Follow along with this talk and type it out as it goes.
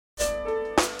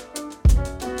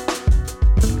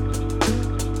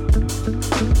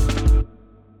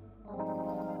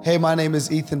Hey, my name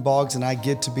is Ethan Boggs, and I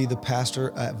get to be the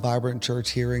pastor at Vibrant Church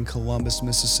here in Columbus,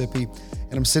 Mississippi.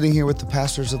 And I'm sitting here with the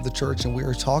pastors of the church, and we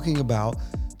are talking about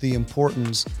the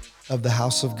importance of the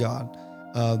house of God.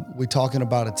 We're talking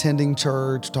about attending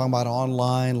church, talking about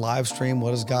online, live stream. What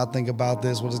does God think about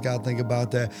this? What does God think about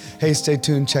that? Hey, stay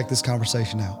tuned. Check this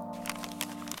conversation out.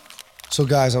 So,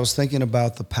 guys, I was thinking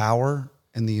about the power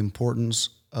and the importance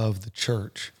of the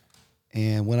church.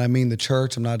 And when I mean the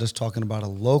church, I'm not just talking about a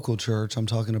local church. I'm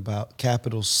talking about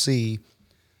capital C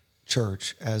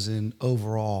church, as in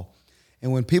overall.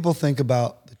 And when people think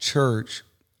about the church,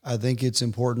 I think it's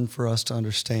important for us to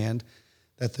understand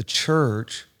that the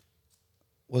church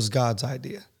was God's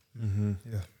idea. Mm-hmm.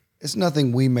 Yeah. It's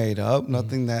nothing we made up,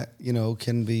 nothing that,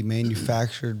 can be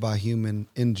manufactured by human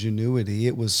ingenuity.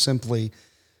 It was simply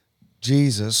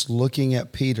Jesus looking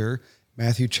at Peter,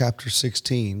 Matthew chapter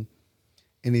 16,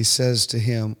 and he says to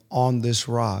him, on this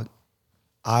rock,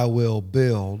 I will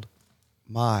build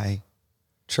my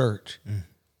church.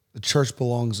 The church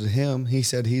belongs to him. He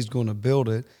said he's going to build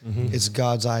it. It's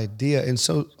God's idea. And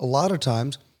so a lot of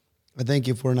times, I think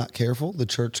if we're not careful, the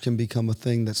church can become a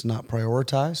thing that's not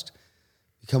prioritized,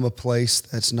 become a place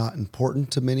that's not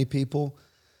important to many people.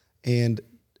 And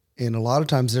a lot of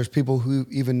times there's people who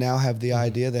even now have the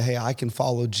idea that, hey, I can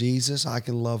follow Jesus, I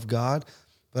can love God,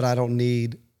 but I don't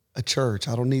need a church.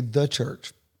 I don't need the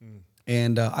church.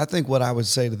 And I think what I would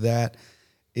say to that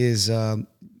is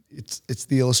it's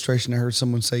the illustration I heard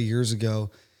someone say years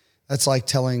ago. That's like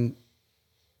telling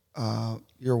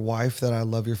your wife that I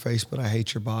love your face, but I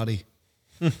hate your body.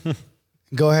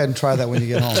 Go ahead and try that when you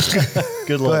get home.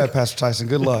 Good luck. Go ahead, Pastor Tyson.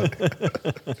 Good luck.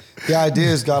 The idea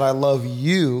is, God, I love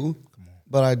you,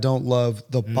 but I don't love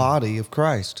the body of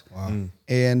Christ. Wow.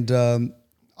 And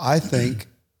I think,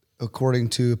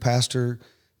 according to a pastor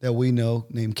that we know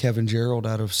named Kevin Gerald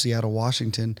out of Seattle,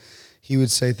 Washington, he would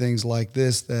say things like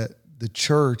this, that the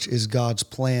church is God's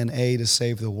plan A to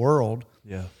save the world.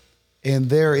 Yeah. And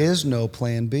there is no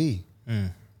plan B.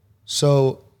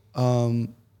 So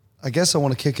I guess I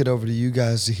want to kick it over to you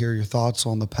guys to hear your thoughts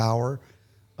on the power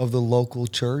of the local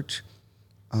church.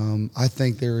 I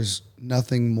think there's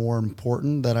nothing more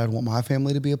important that I'd want my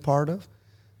family to be a part of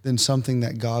than something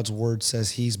that God's word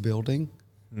says he's building.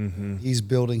 He's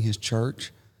building his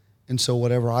church. And so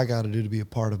whatever I got to do to be a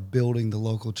part of building the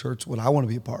local church, what I want to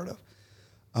be a part of.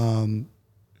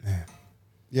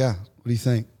 Yeah. What do you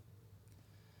think?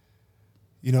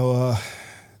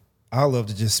 I love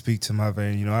to just speak to my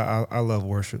vein. I love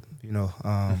worship,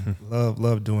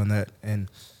 love doing that. And,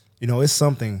 it's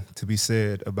something to be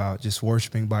said about just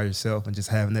worshiping by yourself and just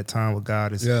having that time with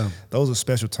God. Those are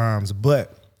special times.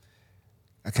 But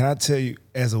can I tell you,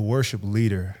 as a worship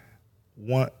leader,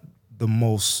 the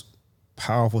most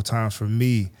powerful times for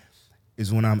me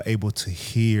is when I'm able to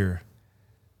hear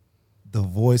the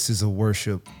voices of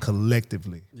worship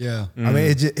collectively. Yeah. I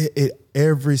mean, it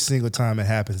every single time it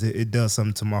happens, it does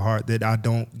something to my heart that I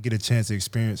don't get a chance to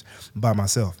experience by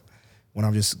myself when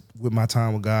I'm just with my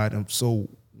time with God. And so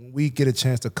when we get a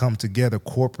chance to come together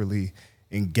corporately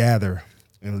and gather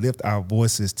and lift our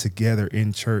voices together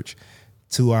in church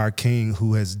to our King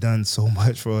who has done so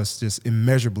much for us just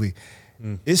immeasurably,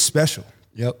 it's special.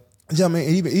 Yep. I mean,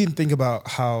 even think about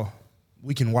how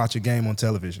we can watch a game on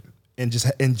television and just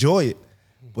enjoy it,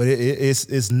 but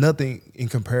it's nothing in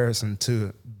comparison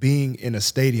to being in a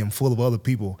stadium full of other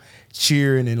people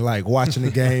cheering and like watching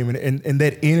the game and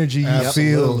that energy you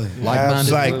feel.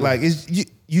 Like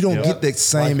you don't get that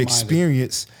same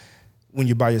experience when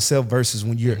you're by yourself versus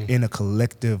when you're in a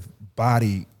collective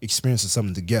body experiencing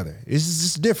something together. It's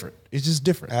just different. It's just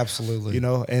different. Absolutely.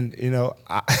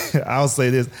 I'll say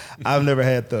this. I've never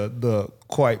had the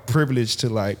quite privilege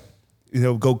to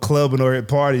go clubbing or at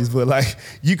parties, but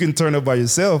you can turn up by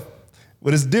yourself,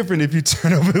 but it's different if you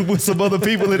turn up with some other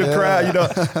people in the crowd.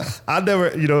 I never,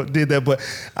 did that, but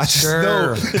I just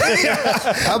know.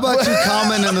 How about you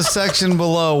comment in the section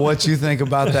below what you think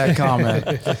about that comment?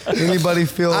 Anybody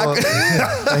feel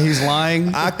that he's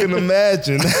lying? I can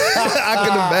imagine. I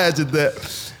can imagine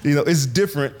that, it's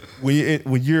different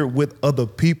when you're with other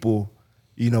people,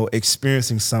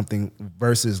 experiencing something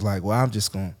versus I'm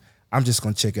just going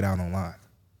to check it out online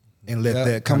and let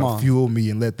that kind of fuel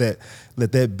me and let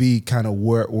that be kind of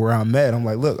where I'm at. I'm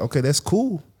like, look, okay, that's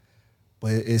cool,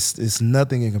 but it's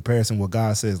nothing in comparison what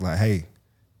God says. Like, hey,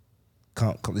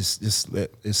 come,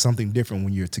 it's something different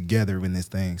when you're together in this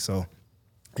thing. So,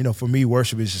 for me,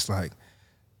 worship is just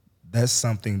that's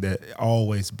something that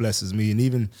always blesses me. And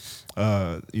even,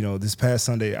 this past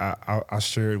Sunday, I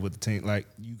shared with the team,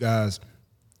 you guys,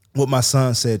 what my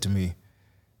son said to me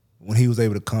when he was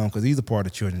able to come, because he's a part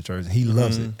of children's church, and he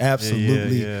loves it,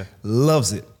 absolutely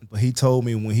loves it. But he told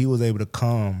me when he was able to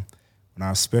come on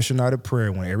our special night of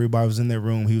prayer, when everybody was in their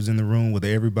room, he was in the room with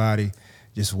everybody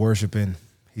just worshiping.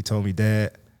 He told me,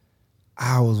 Dad,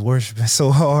 I was worshiping so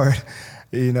hard.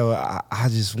 I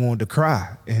just wanted to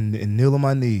cry and kneel on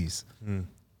my knees.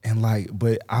 And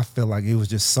but I felt like it was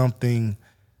just something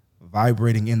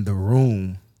vibrating in the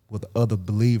room with other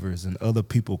believers and other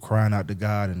people crying out to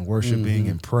God and worshiping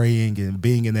and praying and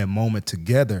being in that moment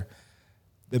together,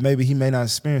 that maybe he may not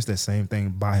experience that same thing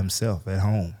by himself at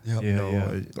home. Yep.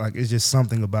 It's just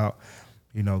something about,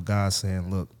 God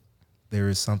saying, look, there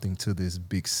is something to this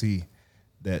big C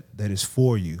that is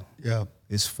for you. Yeah.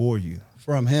 It's for you.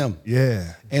 From him.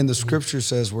 Yeah. And the scripture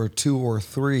says where 2 or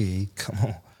 3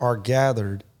 are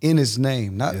gathered in his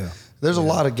name. There's a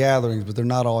lot of gatherings, but they're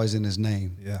not always in his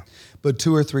name. Yeah. But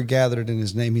 2 or 3 gathered in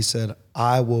his name, he said,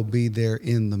 I will be there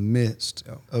in the midst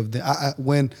of the.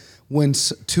 When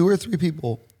 2 or 3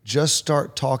 people just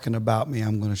start talking about me,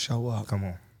 I'm going to show up. Come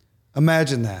on.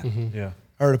 Imagine that. Yeah.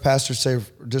 I heard a pastor say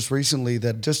just recently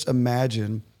that just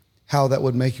imagine how that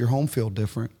would make your home feel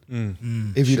different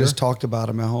if you just talked about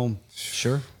him at home.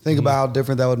 Sure. Think about how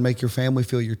different that would make your family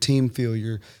feel, your team feel,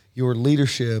 your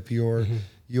leadership,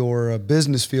 your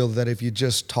business feel, that if you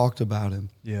just talked about him.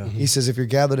 Yeah. He says, if you're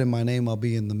gathered in my name, I'll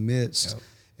be in the midst. Yep.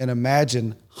 And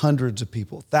imagine hundreds of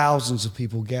people, thousands of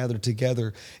people gathered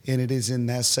together, and it is in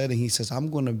that setting. He says, I'm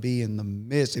going to be in the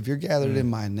midst. If you're gathered in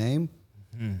my name,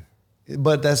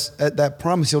 but that's that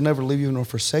promise, he'll never leave you nor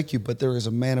forsake you, but there is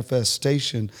a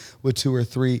manifestation with 2 or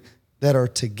 3 that are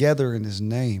together in his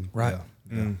name. Right.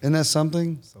 Yeah. Isn't that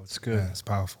something? So It's good. Yeah, it's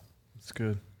powerful. It's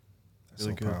good. It's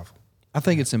Really so good. powerful. I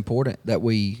think it's important that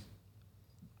we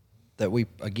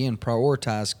again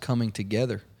prioritize coming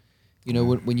together.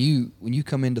 When you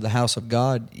come into the house of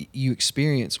God, you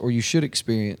experience, or you should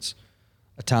experience,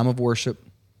 a time of worship,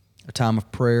 a time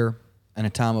of prayer, and a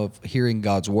time of hearing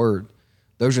God's word.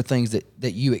 Those are things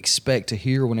that you expect to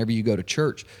hear whenever you go to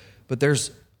church. But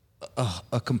there's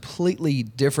a completely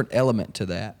different element to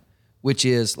that, which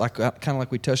is kind of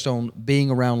like we touched on,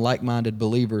 being around like-minded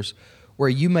believers, where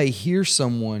you may hear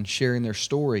someone sharing their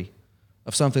story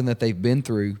of something that they've been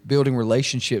through, building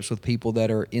relationships with people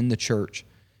that are in the church.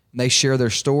 And they share their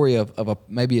story of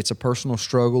maybe it's a personal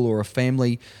struggle or a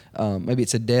family, maybe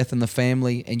it's a death in the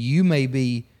family, and you may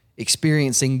be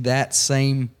experiencing that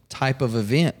same type of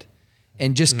event.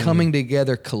 And just coming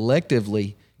together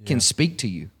collectively can speak to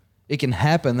you. It can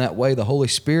happen that way. The Holy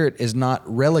Spirit is not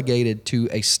relegated to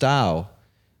a style,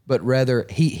 but rather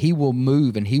he will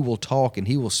move and he will talk and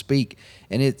he will speak.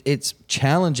 And it's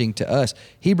challenging to us.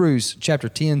 Hebrews chapter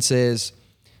 10 says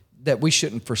that we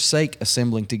shouldn't forsake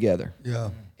assembling together.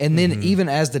 Yeah. And then even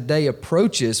as the day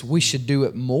approaches, we should do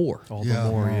it more. All the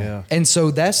more, yeah. And so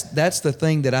that's the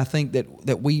thing that I think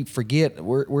that we forget.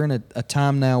 We're in a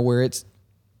time now where it's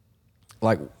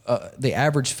like the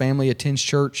average family attends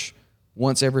church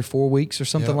once every 4 weeks or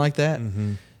something like that.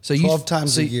 Mm-hmm. So 12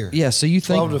 times a year. Yeah. So you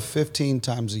think 12 to 15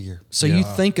 times a year. so you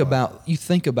think about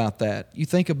that. You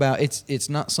think about it's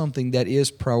not something that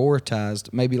is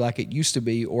prioritized maybe like it used to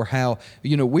be, or how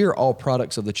we're all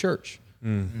products of the church.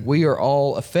 Mm-hmm. We are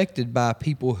all affected by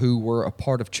people who were a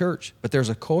part of church, but there's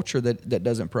a culture that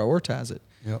doesn't prioritize it.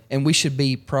 Yep. And we should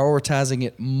be prioritizing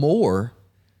it more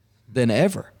than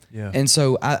ever. Yeah. And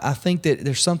so I think that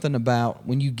there's something about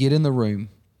when you get in the room,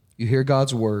 you hear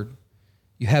God's word,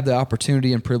 you have the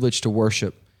opportunity and privilege to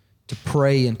worship, to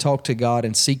pray and talk to God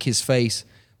and seek his face,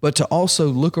 but to also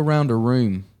look around a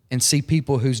room and see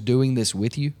people who's doing this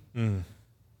with you.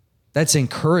 That's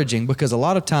encouraging, because a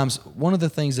lot of times one of the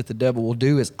things that the devil will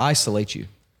do is isolate you.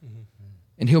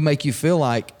 And he'll make you feel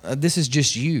like this is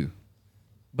just you.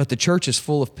 But the church is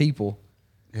full of people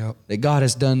that God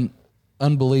has done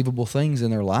unbelievable things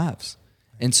in their lives.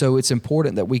 And so it's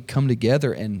important that we come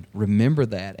together and remember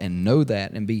that and know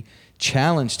that and be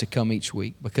challenged to come each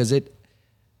week, because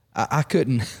I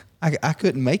couldn't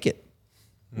make it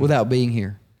without being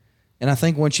here. And I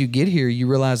think once you get here, you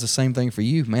realize the same thing for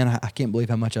you. Man, I can't believe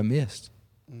how much I missed,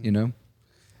 And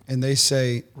they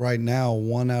say right now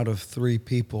 1 out of 3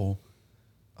 people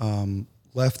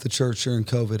left the church during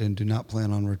COVID and do not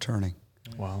plan on returning.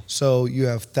 Wow. So you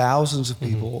have thousands of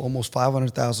people, almost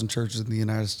 500,000 churches in the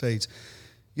United States.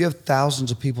 You have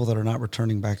thousands of people that are not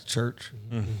returning back to church.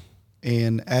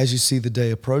 And as you see the day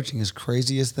approaching, as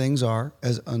crazy as things are,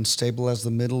 as unstable as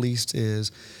the Middle East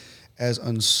is, as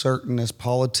uncertain as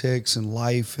politics and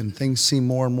life and things seem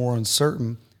more and more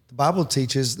uncertain, the Bible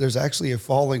teaches there's actually a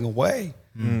falling away.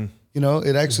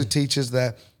 It actually teaches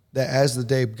that as the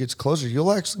day gets closer,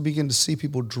 you'll actually begin to see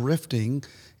people drifting.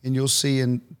 And you'll see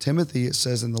in Timothy, it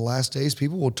says in the last days,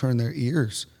 people will turn their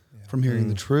ears from hearing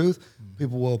the truth.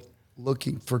 People will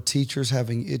looking for teachers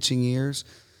having itching ears.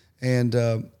 And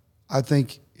I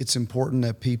think it's important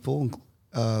that people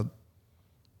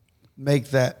make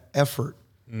that effort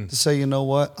to say, you know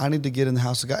what, I need to get in the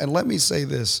house of God. And let me say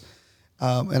this,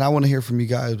 and I want to hear from you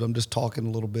guys. I'm just talking a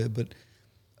little bit, but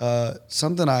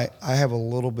something I have a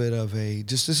little bit of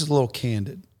this is a little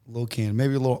candid,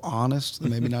 maybe a little honest, that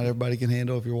maybe not everybody can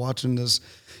handle. If you're watching this,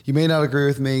 you may not agree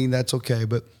with me, that's okay.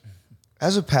 But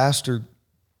as a pastor,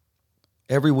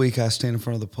 every week I stand in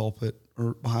front of the pulpit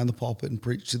or behind the pulpit and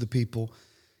preach to the people.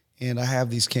 And I have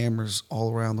these cameras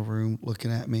all around the room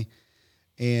looking at me.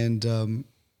 And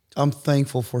I'm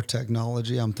thankful for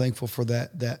technology. I'm thankful for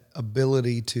that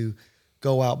ability to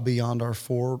go out beyond our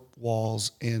four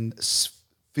walls and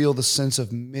feel the sense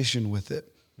of mission with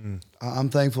it. I'm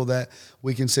thankful that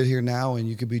we can sit here now and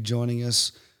you could be joining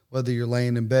us, whether you're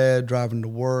laying in bed, driving to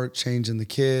work, changing the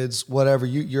kids, whatever.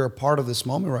 You're a part of this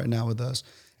moment right now with us.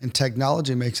 And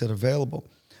technology makes it available.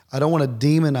 I don't want to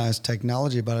demonize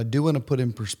technology, but I do want to put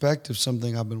in perspective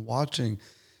something I've been watching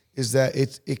is that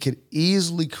it could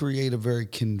easily create a very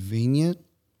convenient,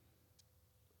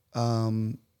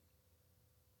 a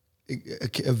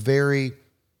very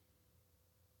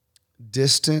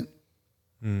distant,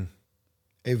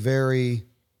 a very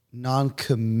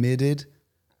non-committed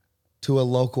to a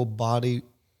local body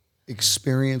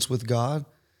experience with God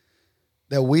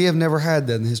that we have never had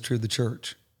that in the history of the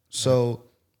church. So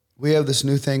we have this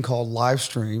new thing called live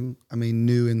stream. I mean,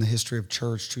 new in the history of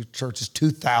church. Church is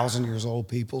 2,000 years old,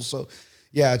 people. So,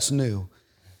 yeah, it's new.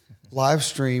 Live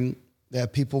stream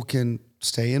that people can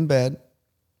stay in bed.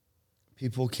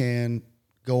 People can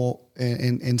go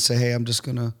and say, hey, I'm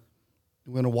going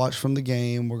to watch from the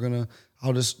game.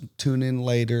 I'll just tune in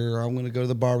later. Or I'm going to go to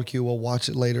the barbecue. We'll watch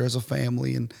it later as a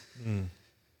family.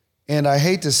 And I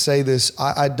hate to say this.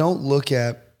 I don't look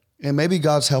at, and maybe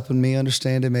God's helping me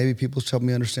understand it. Maybe people's helping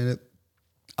me understand it.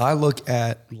 I look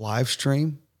at live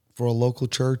stream for a local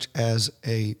church as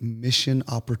a mission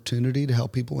opportunity to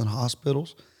help people in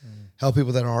hospitals, help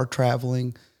people that are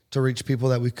traveling, to reach people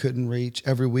that we couldn't reach.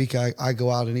 Every week I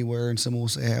go out anywhere and someone will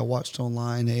say, hey, I watched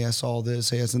online. Hey, I saw this.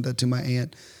 Hey, I sent that to my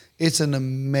aunt. It's an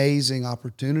amazing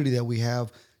opportunity that we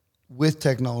have with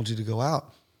technology to go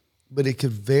out. But it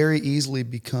could very easily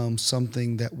become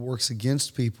something that works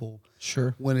against people.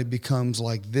 Sure. When it becomes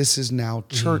like this is now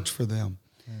church for them.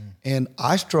 And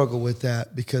I struggle with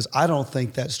that because I don't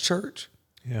think that's church.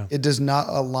 Yeah. It does not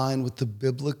align with the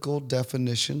biblical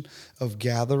definition of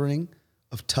gathering,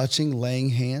 of touching, laying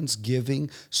hands,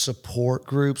 giving, support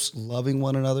groups, loving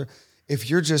one another. If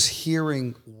you're just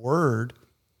hearing word,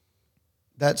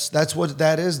 that's what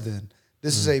that is then.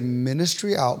 This is a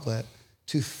ministry outlet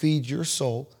to feed your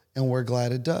soul, and we're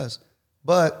glad it does.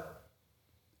 But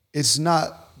it's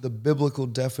not the biblical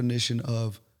definition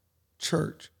of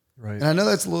church. Right. And I know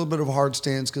that's a little bit of a hard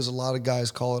stance because a lot of guys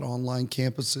call it online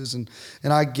campuses, and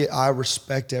I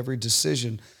respect every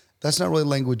decision. That's not really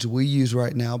language we use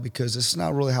right now because it's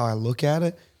not really how I look at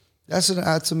it. That's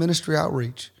a ministry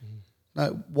outreach. Now,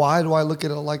 why do I look at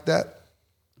it like that?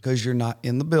 Because you're not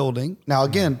in the building. Now,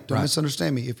 again, don't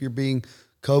misunderstand me. If you're being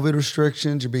COVID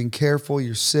restrictions, you're being careful,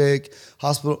 you're sick,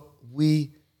 hospital,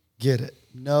 we get it.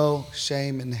 No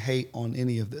shame and hate on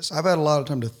any of this. I've had a lot of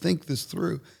time to think this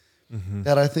through,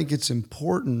 that I think it's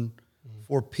important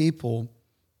for people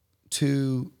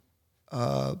to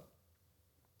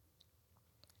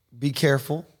be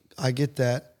careful. I get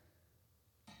that.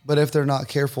 But if they're not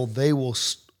careful, they will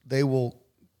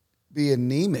be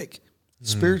anemic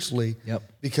spiritually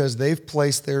because they've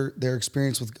placed their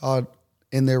experience with God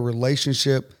in their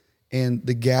relationship and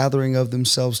the gathering of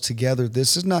themselves together.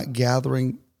 This is not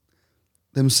gathering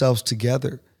themselves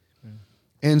together.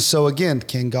 And so again,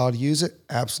 can God use it?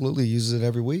 Absolutely, he uses it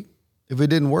every week. If it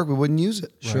didn't work, we wouldn't use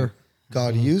it. Sure.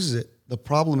 God uses it. The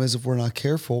problem is if we're not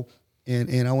careful, and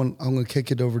I'm going to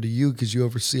kick it over to you because you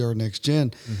oversee our next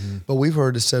gen. But we've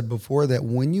heard it said before that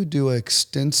when you do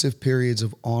extensive periods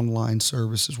of online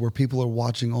services where people are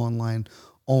watching online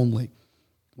only,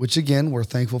 which again, we're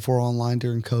thankful for online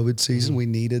during COVID season. We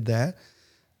needed that.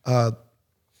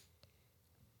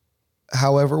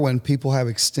 However, when people have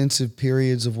extensive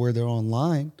periods of where they're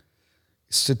online,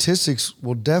 statistics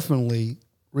will definitely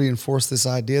reinforce this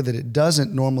idea that it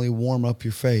doesn't normally warm up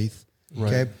your faith.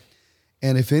 Okay.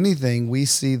 And if anything, we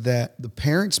see that the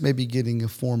parents may be getting a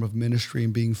form of ministry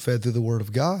and being fed through the word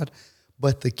of God,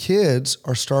 but the kids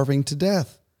are starving to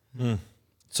death.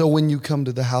 So when you come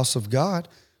to the house of God,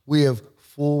 we have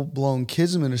full-blown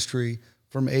kids ministry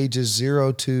from ages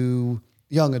 0 to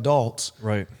young adults.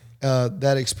 Right.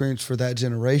 That experience for that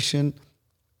generation,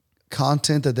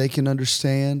 content that they can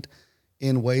understand,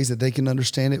 in ways that they can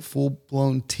understand it,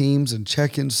 full-blown teams and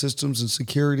check-in systems and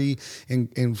security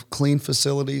and clean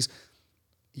facilities.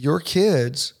 Your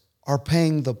kids are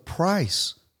paying the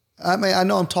price. I mean, I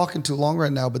know I'm talking too long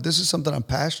right now, but this is something I'm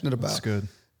passionate about. That's good.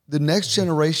 The next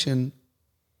generation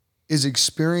is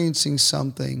experiencing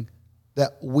something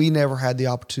that we never had the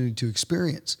opportunity to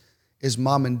experience, is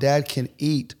mom and dad can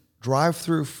eat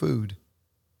drive-through food,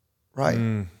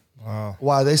 right? Wow.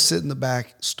 While they sit in the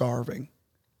back starving.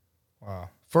 Wow.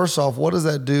 First off, what does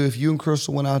that do if you and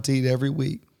Crystal went out to eat every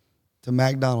week, to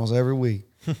McDonald's every week?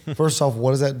 First off,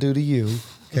 what does that do to you?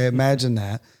 Okay, imagine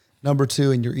that. Number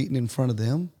two, and you're eating in front of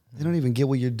them. They don't even get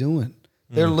what you're doing.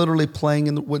 They're literally playing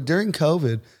during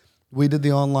COVID, we did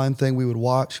the online thing we would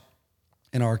watch,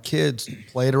 and our kids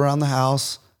played around the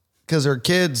house because they're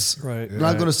kids. Right. They're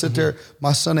not going to sit there.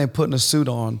 My son ain't putting a suit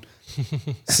on,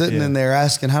 sitting in there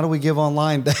asking, how do we give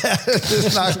online, Dad?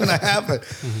 It's not going to happen.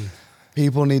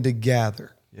 People need to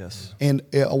gather. Yes. And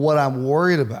what I'm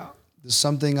worried about is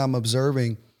something I'm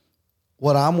observing.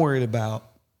 What I'm worried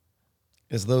about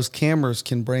is those cameras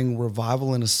can bring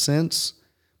revival in a sense,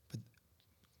 but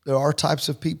there are types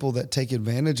of people that take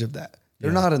advantage of that.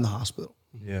 They're not in the hospital.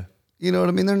 Yeah. You know what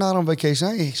I mean? They're not on vacation.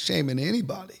 I ain't shaming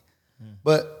anybody.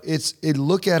 But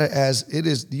look at it as it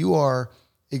is, you are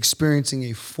experiencing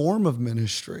a form of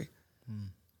ministry.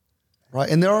 Right?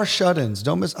 And there are shut-ins.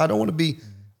 I want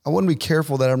to be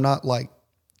careful that I'm not like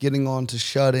getting on to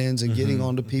shut-ins and getting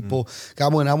on to people. I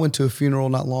went to a funeral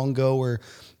not long ago where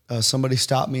somebody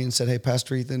stopped me and said, hey,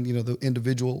 Pastor Ethan, the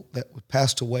individual that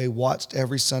passed away watched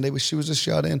every Sunday, but she was a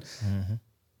shut-in.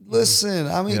 Listen,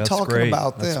 I mean, Yeah, that's talking great.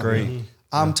 about That's them. great.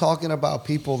 I'm talking about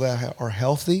people that are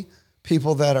healthy,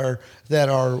 people that are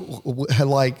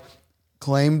like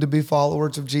claim to be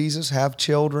followers of Jesus, have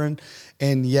children,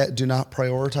 and yet do not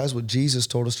prioritize what Jesus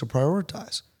told us to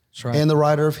prioritize. That's right. And the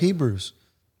writer of Hebrews.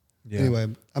 Yeah. Anyway,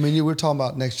 I mean, you were talking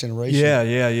about next generation.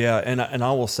 Yeah. And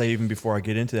I will say, even before I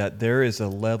get into that, there is a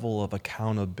level of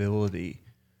accountability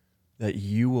that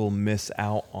you will miss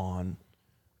out on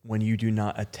when you do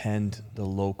not attend the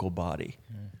local body.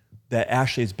 That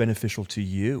actually is beneficial to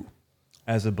you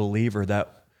as a believer.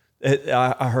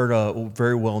 I heard a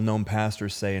very well-known pastor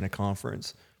say in a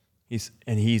conference, he's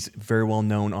very well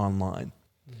known online.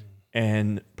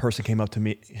 And a person came up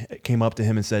to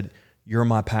him and said, "You're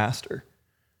my pastor.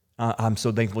 I'm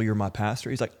so thankful you're my pastor."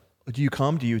 He's like, "Do you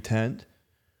come? Do you attend?"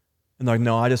 And they're like,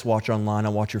 "No, I just watch online. I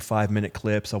watch your 5-minute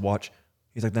clips.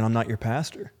 He's like, "Then I'm not your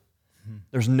pastor."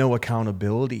 There's no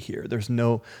accountability here.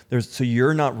 So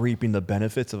you're not reaping the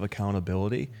benefits of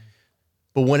accountability.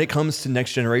 But when it comes to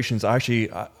next generations, I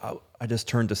just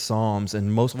turned to Psalms,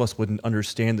 and most of us wouldn't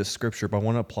understand the scripture, but I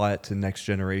want to apply it to next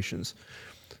generations.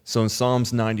 So in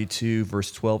Psalms 92,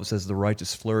 verse 12, it says, "The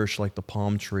righteous flourish like the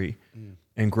palm tree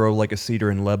and grow like a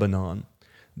cedar in Lebanon.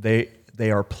 They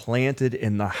are planted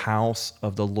in the house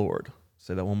of the Lord."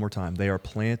 Say that one more time. They are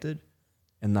planted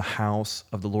in the house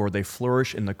of the Lord. They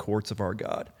flourish in the courts of our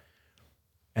God.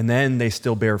 And then they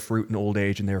still bear fruit in old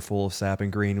age, and they're full of sap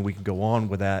and green, and we can go on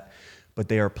with that. But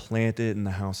they are planted in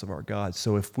the house of our God.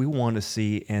 So if we want to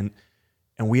see, and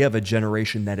we have a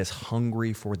generation that is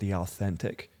hungry for the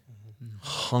authentic,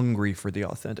 hungry for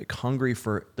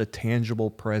the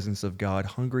tangible presence of God,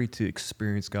 hungry to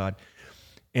experience God.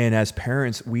 And as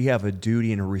parents, we have a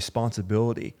duty and a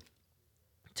responsibility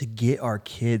to get our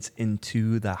kids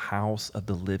into the house of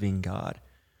the living God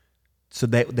so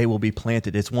that they will be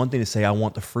planted. It's one thing to say, I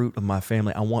want the fruit of my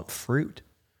family. I want fruit.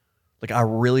 Like, I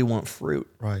really want fruit.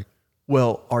 Right.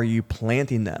 Well, are you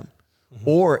planting them?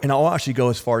 And I'll actually go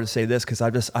as far to say this, because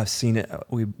I've seen it.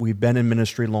 We've been in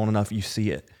ministry long enough. You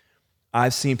see it.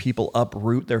 I've seen people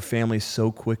uproot their families so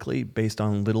quickly based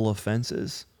on little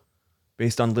offenses,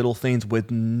 based on little things, with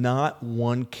not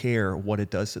one care what it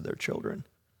does to their children,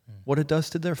 what it does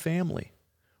to their family,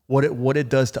 what it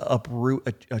does to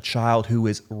uproot a child who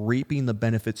is reaping the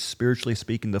benefits, spiritually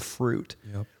speaking, the fruit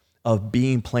of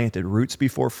being planted, roots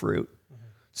before fruit.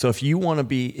 So if you want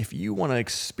to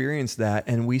experience that,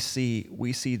 and we see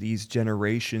these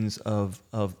generations of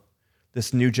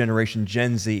this new generation,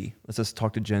 Gen Z. Let's just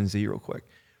talk to Gen Z real quick.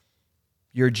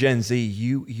 You're Gen Z.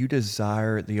 You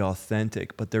desire the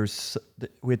authentic, but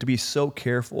we have to be so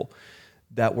careful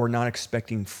that we're not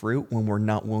expecting fruit when we're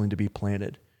not willing to be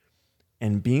planted.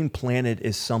 And being planted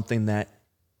is something that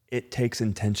it takes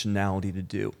intentionality to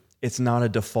do. It's not a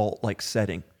default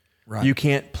setting. Right. You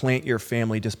can't plant your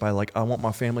family just by I want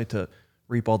my family to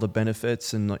reap all the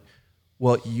benefits, and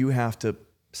you have to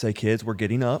say, kids, we're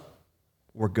getting up,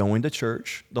 we're going to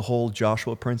church. The whole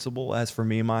Joshua principle, as for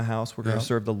me and my house, we're going to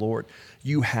serve the Lord.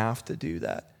 You have to do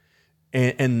that.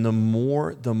 And the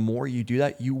more you do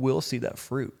that, you will see that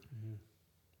fruit.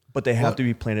 but they have to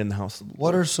be planted in the house of the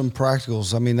What Lord. are some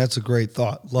practicals? I mean, that's a great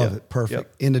thought. Love Yeah. it. Perfect.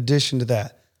 Yep. In addition to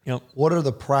that, Yep. what are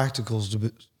the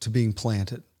practicals to being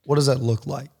planted? What does that look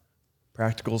like?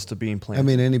 Practicals to being planted? I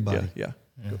mean, anybody. Yeah.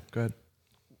 Go ahead.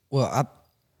 Well,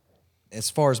 as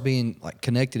far as being like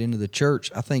connected into the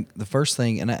church, I think the first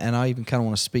thing, and I even kind of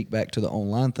want to speak back to the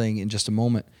online thing in just a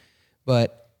moment,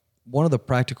 but one of the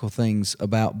practical things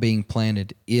about being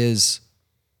planted is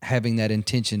having that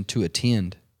intention to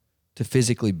attend, to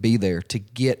physically be there, to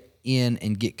get in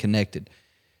and get connected.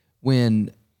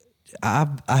 When I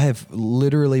have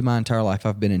literally my entire life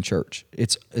I've been in church.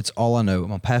 It's all I know.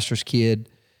 I'm a pastor's kid.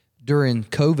 During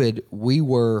COVID, we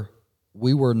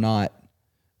were not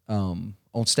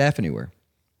on staff anywhere,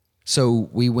 so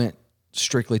we went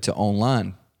strictly to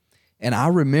online. And I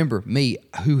remember me,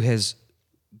 who has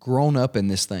grown up in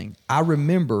this thing. I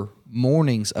remember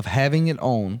mornings of having it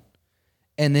on,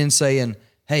 and then saying,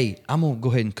 "Hey, I'm gonna go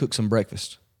ahead and cook some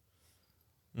breakfast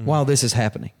while this is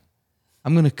happening.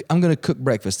 I'm gonna cook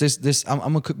breakfast. I'm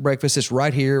gonna cook breakfast. It's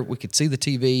right here. We could see the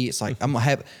TV. It's like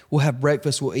we'll have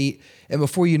breakfast. We'll eat. And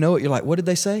before you know it, you're like, what did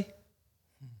they say?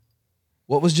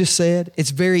 What was just said?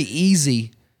 It's very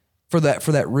easy for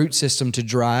that root system to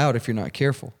dry out if you're not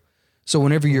careful. So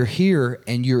whenever you're here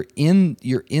and you're in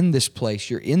this place,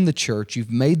 you're in the church,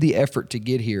 you've made the effort to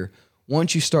get here.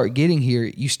 Once you start getting here,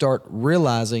 you start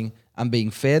realizing I'm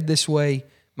being fed this way.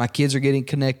 My kids are getting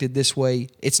connected this way.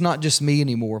 It's not just me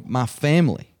anymore. My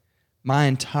family, my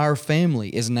entire family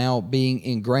is now being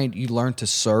ingrained. You learn to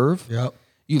serve. Yep.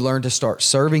 You learn to start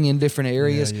serving in different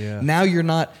areas. Yeah. Now you're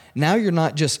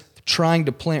not just trying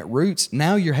to plant roots.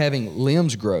 Now you're having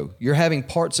limbs grow. You're having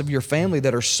parts of your family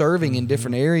that are serving in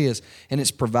different areas, and it's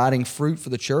providing fruit for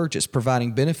the church. It's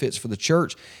providing benefits for the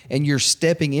church, and you're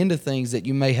stepping into things that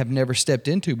you may have never stepped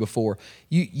into before.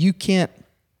 You can't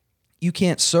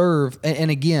serve. And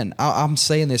again, I'm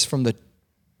saying this from the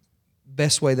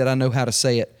best way that I know how to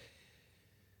say it.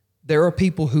 There are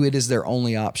people who it is their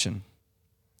only option.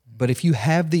 But if you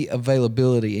have the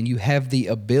availability and you have the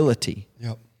ability,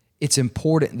 Yep. it's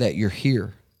important that you're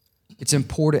here. It's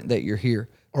important that you're here.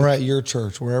 Or at your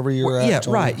church, wherever you're at. Yeah,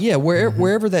 Tony. right. Yeah,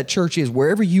 wherever that church is,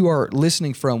 wherever you are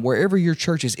listening from, wherever your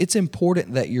church is, it's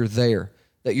important that you're there,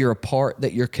 that you're a part,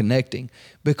 that you're connecting.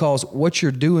 Because what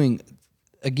you're doing,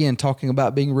 again, talking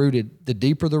about being rooted, the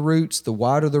deeper the roots, the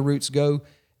wider the roots go.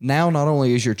 Now, not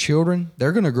only is your children,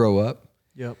 they're going to grow up.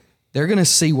 Yep. They're going to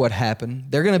see what happened.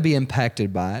 They're going to be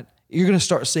impacted by it. You're going to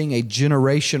start seeing a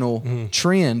generational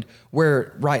trend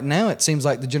where right now it seems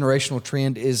like the generational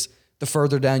trend is the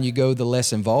further down you go, the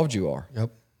less involved you are.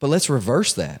 Yep. But let's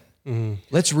reverse that.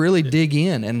 Let's really dig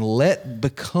in and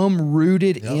become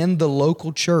rooted in the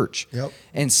local church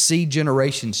and see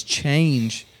generations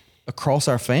change across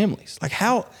our families. Like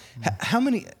how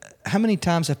many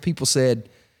times have people said,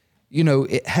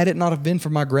 had it not have been for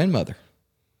my grandmother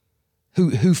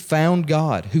who found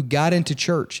God, who got into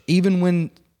church, even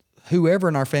when whoever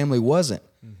in our family wasn't.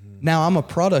 Now I'm a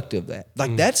product of that.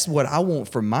 Like that's what I want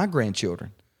for my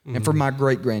grandchildren and for my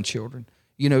great grandchildren,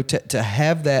 to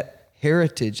have that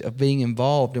heritage of being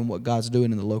involved in what God's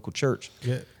doing in the local church.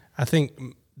 Yeah. I think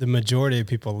the majority of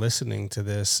people listening to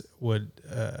this would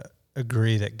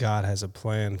agree that God has a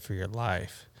plan for your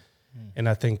life. And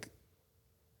I think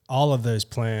all of those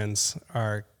plans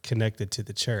are connected to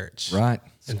the church. Right.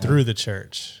 And through the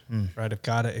church, right? If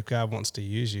God wants to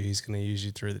use you, he's going to use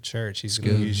you through the church. He's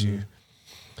going to use you.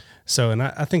 So, and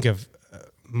I think of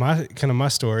my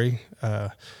story.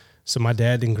 So my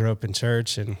dad didn't grow up in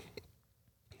church, and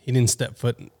he didn't step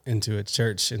foot into a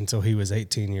church until he was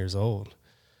 18 years old.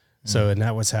 So, and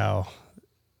that was how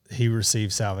he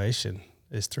received salvation,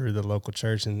 is through the local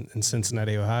church in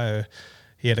Cincinnati, Ohio.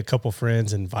 He had a couple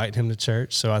friends invite him to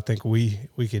church. So I think we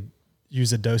could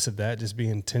use a dose of that, just be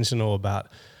intentional about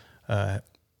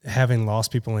having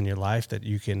lost people in your life that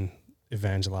you can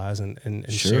evangelize and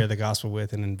Sure. share the gospel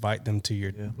with, and invite them to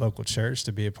your local church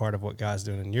to be a part of what God's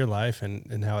doing in your life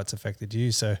and how it's affected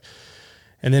you. So,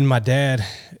 and then my dad,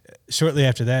 shortly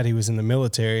after that, he was in the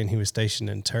military and he was stationed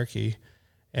in Turkey.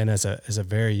 And as a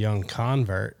very young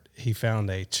convert, he found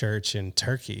a church in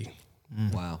Turkey.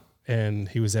 Wow. And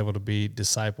he was able to be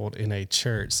discipled in a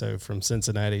church. So from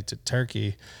Cincinnati to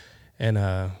Turkey, and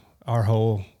our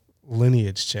whole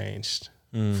lineage changed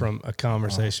from a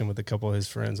conversation with a couple of his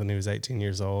friends when he was 18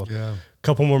 years old. Yeah. A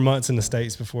couple more months in the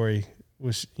States before he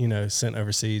was, sent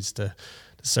overseas to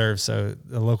serve. So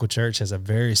the local church has a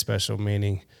very special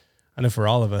meaning, I know for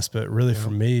all of us, but really for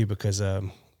me, because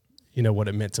what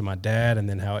it meant to my dad, and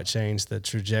then how it changed the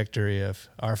trajectory of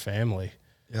our family.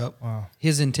 Yep. Wow.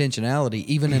 His intentionality,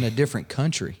 even in a different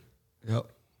country, Yep.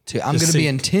 I'm going to be seek-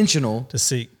 intentional. to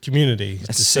seek community.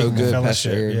 That's to so seek good, fellowship. Pastor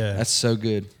Aaron. Yeah. That's so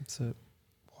good. That's it.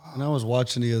 And I was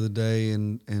watching the other day,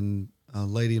 and a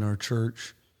lady in our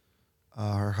church,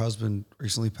 her husband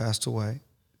recently passed away.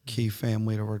 Key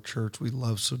family to our church we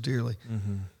love so dearly.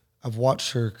 I've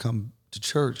watched her come to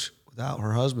church without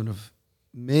her husband of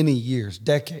many years,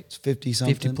 decades,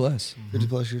 50-something. 50 plus. 50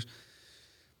 plus years.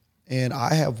 And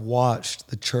I have watched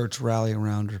the church rally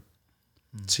around her.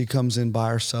 She comes in by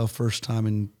herself first time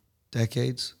in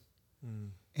decades.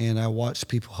 And I watched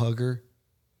people hug her.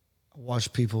 I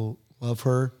watched people love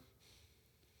her.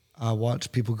 I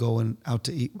watched people going out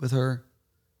to eat with her.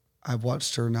 I've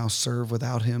watched her now serve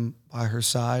without him by her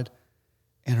side,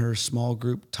 and her small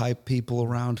group type people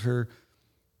around her,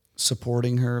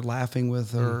 supporting her, laughing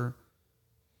with her.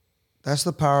 That's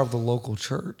the power of the local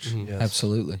church. Yes.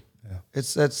 Absolutely.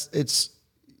 It's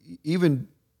even,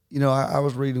 I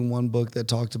was reading one book that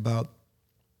talked about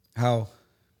how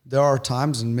there are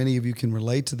times, and many of you can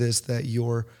relate to this, that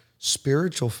your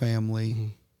spiritual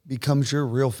family becomes your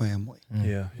real family.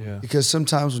 Yeah. Yeah. Because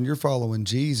sometimes when you're following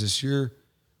Jesus, your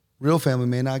real family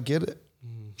may not get it.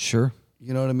 Sure.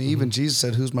 You know what I mean? Even Jesus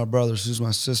said, who's my brothers? Who's my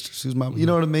sisters? Who's my, you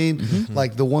know what I mean?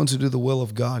 Like the ones who do the will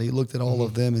of God. He looked at all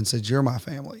of them and said, you're my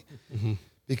family.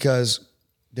 Because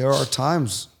there are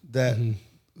times that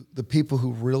the people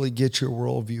who really get your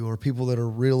worldview, or people that are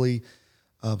really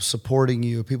supporting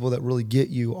you, or people that really get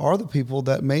you, are the people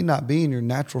that may not be in your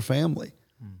natural family.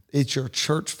 It's your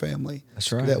church family.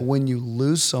 That's right. That when you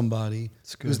lose somebody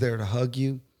good. who's there to hug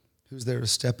you, who's there to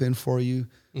step in for you,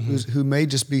 who may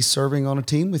just be serving on a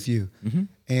team with you,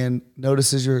 and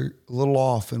notices you're a little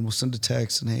off and will send a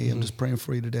text and, hey, I'm just praying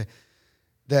for you today.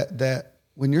 That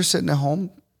when you're sitting at home,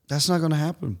 that's not going to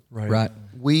happen. Right.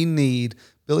 We need,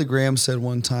 Billy Graham said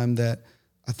one time that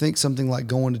I think something like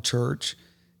going to church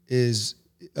is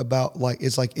about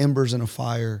it's like embers in a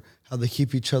fire, how they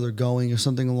keep each other going, or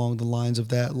something along the lines of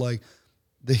that. Like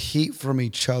the heat from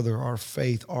each other, our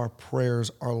faith, our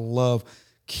prayers, our love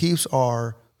keeps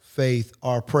our faith,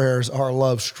 our prayers, our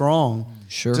love strong.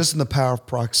 Sure. Just in the power of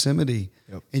proximity.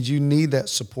 And you need that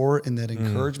support and that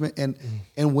encouragement.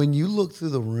 And when you look through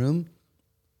the room,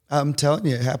 I'm telling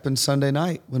you, it happened Sunday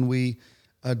night when we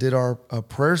did our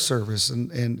prayer service.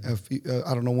 And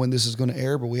I don't know when this is going to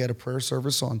air, but we had a prayer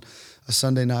service on a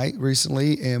Sunday night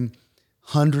recently, and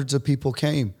hundreds of people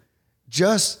came.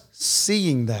 Just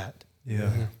seeing that.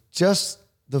 Yeah. Just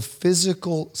the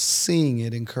physical seeing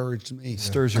it encouraged me.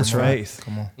 Stirs your faith.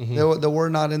 Come on. That we're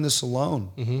not in this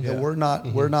alone. That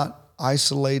we're not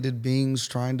isolated beings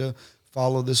trying to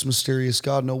follow this mysterious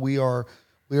God. No, we are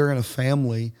in a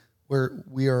family where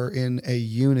we are in a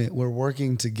unit. We're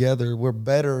working together. We're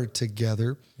better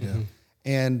together. Yeah.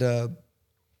 And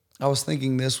I was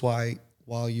thinking this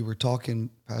while you were talking,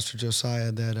 Pastor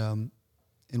Josiah, that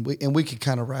and we could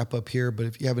kind of wrap up here, but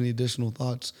if you have any additional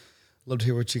thoughts, I'd love to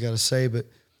hear what you got to say. But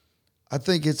I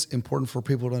think it's important for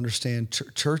people to understand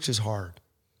church is hard.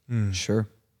 Sure.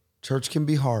 Church can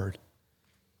be hard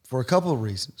for a couple of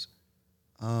reasons.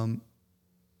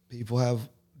 People have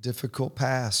difficult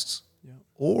pasts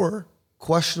or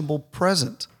questionable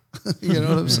present. You know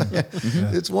what I'm saying?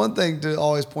 It's one thing to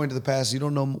always point to the past. You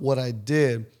don't know what I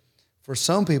did. For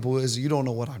some people, is you don't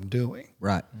know what I'm doing.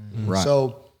 Right. Right.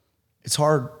 So it's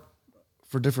hard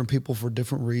for different people for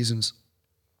different reasons.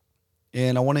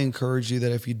 And I want to encourage you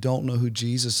that if you don't know who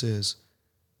Jesus is,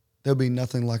 there'll be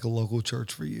nothing like a local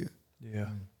church for you. Yeah.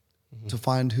 To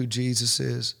find who Jesus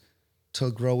is, to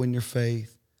grow in your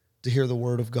faith, to hear the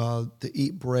word of God, to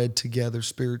eat bread together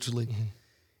spiritually.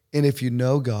 And if you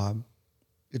know God,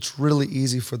 it's really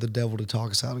easy for the devil to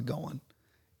talk us out of going.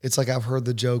 It's like I've heard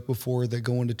the joke before that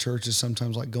going to church is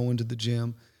sometimes like going to the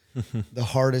gym. The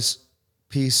hardest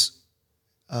piece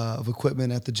of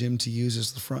equipment at the gym to use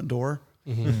is the front door.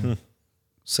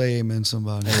 Say amen,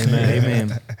 somebody.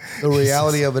 Amen. The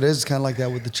reality of it is kind of like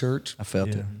that with the church. I felt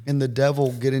it. And the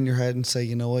devil get in your head and say,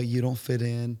 you know what, you don't fit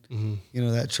in. You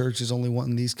know, that church is only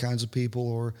wanting these kinds of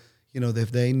people. Or, you know,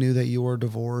 if they knew that you were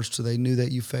divorced, or they knew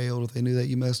that you failed, or they knew that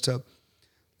you messed up.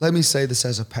 Let me say this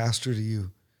as a pastor to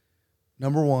you.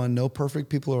 Number one, no perfect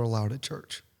people are allowed at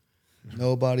church.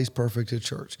 Nobody's perfect at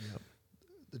church.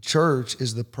 The church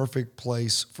is the perfect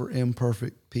place for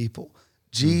imperfect people.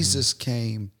 Jesus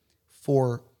came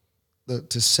to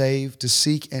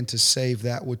seek and to save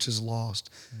that which is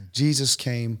lost. Jesus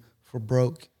came for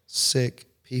broke, sick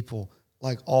people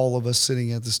like all of us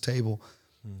sitting at this table.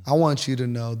 I want you to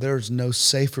know there's no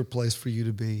safer place for you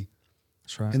to be.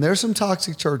 That's right. And there's some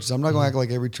toxic churches. I'm not going to act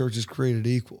like every church is created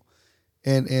equal.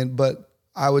 But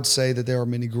I would say that there are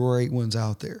many great ones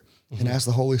out there. And ask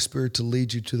the Holy Spirit to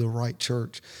lead you to the right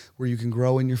church where you can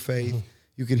grow in your faith.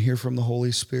 You can hear from the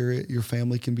Holy Spirit. Your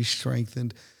family can be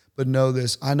strengthened. But know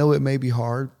this, I know it may be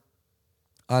hard.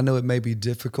 I know it may be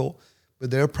difficult,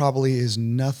 but there probably is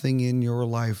nothing in your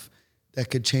life that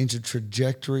could change the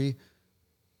trajectory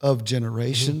of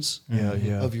generations,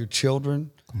 of your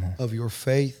children, of your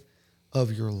faith,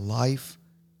 of your life.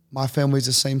 My family's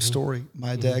the same story.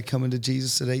 My dad coming to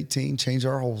Jesus at 18 changed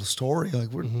our whole story. Like,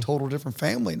 we're a total different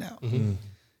family now.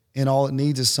 And all it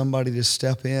needs is somebody to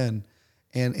step in,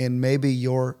 and maybe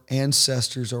your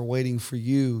ancestors are waiting for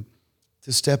you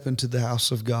to step into the house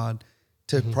of God,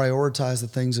 to prioritize the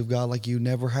things of God like you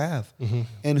never have.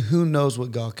 And who knows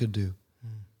what God could do.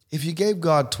 If you gave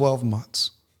God 12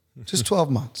 months, just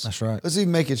 12 months. That's right. Let's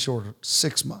even make it shorter,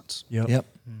 6 months. Yep.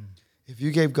 If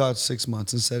you gave God 6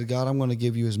 months and said, God, I'm going to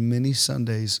give you as many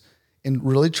Sundays, and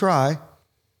really try,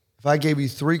 if I gave you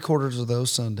 3/4 of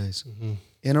those Sundays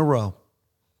in a row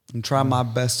and try my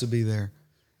best to be there,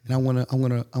 and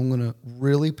I'm gonna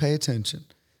really pay attention.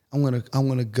 I'm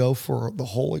gonna go for the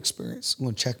whole experience. I'm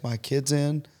gonna check my kids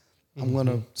in. I'm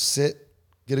gonna sit,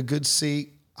 get a good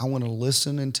seat. I want to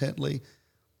listen intently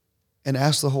and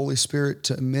ask the Holy Spirit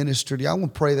to minister to you. I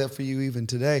want to pray that for you even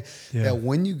today, that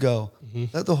when you go,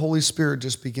 let the Holy Spirit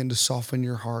just begin to soften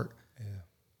your heart.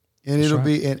 And it'll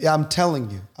be, and I'm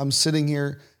telling you, I'm sitting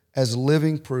here as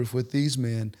living proof with these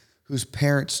men whose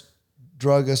parents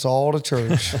drug us all to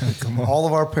church. All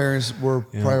of our parents were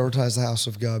prioritized the house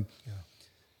of God.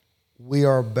 We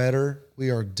are better.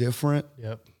 We are different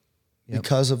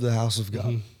because of the house of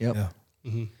God.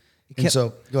 And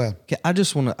so, go ahead. I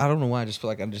just want to, I don't know why, I just feel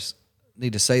like I just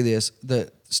need to say this.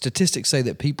 The statistics say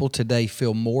that people today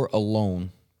feel more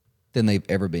alone than they've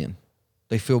ever been.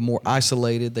 They feel more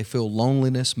isolated. They feel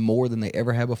loneliness more than they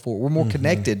ever have before. We're more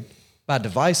connected by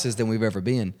devices than we've ever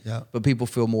been, but people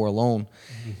feel more alone.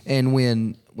 And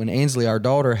when Ansley, our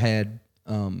daughter, had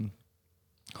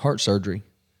heart surgery,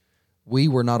 we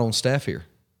were not on staff here.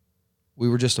 We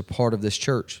were just a part of this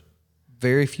church.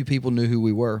 Very few people knew who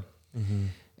we were.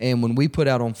 And when we put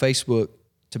out on Facebook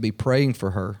to be praying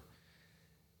for her,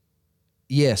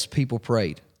 yes, people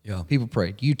prayed. People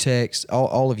prayed. You text,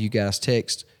 all of you guys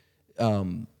text.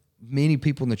 Many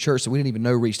people in the church that we didn't even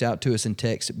know reached out to us and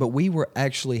texted. But we were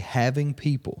actually having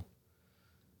people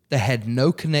that had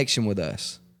no connection with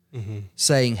us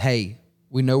saying, hey,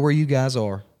 we know where you guys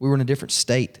are. We were in a different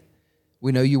state.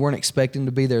 We know you weren't expecting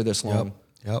to be there this long.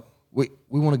 We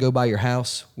want to go by your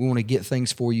house. We want to get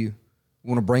things for you. We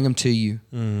want to bring them to you.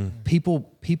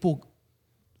 People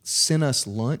sent us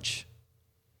lunch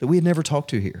that we had never talked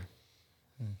to here.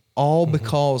 All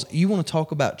because you want to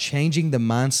talk about changing the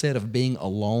mindset of being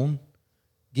alone.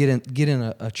 Get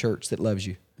in a church that loves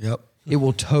you. It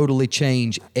will totally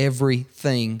change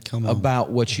everything about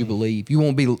what you believe. You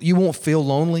won't feel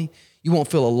lonely. You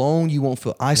won't feel alone. You won't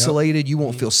feel isolated. You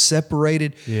won't feel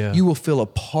separated. You will feel a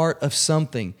part of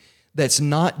something that's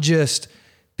not just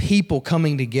people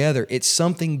coming together. It's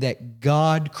something that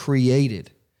God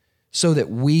created so that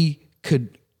we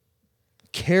could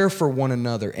care for one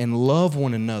another and love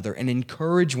one another and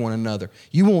encourage one another.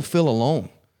 You won't feel alone.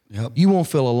 You won't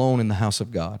feel alone in the house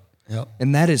of God.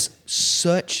 And that is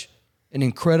such an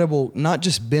incredible, not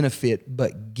just benefit,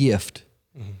 but gift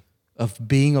of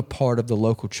being a part of the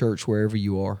local church wherever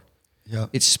you are.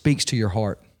 It speaks to your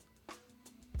heart.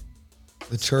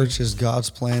 The church is God's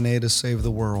plan A to save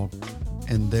the world,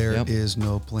 and there is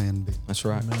no plan B. That's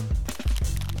right. Amen.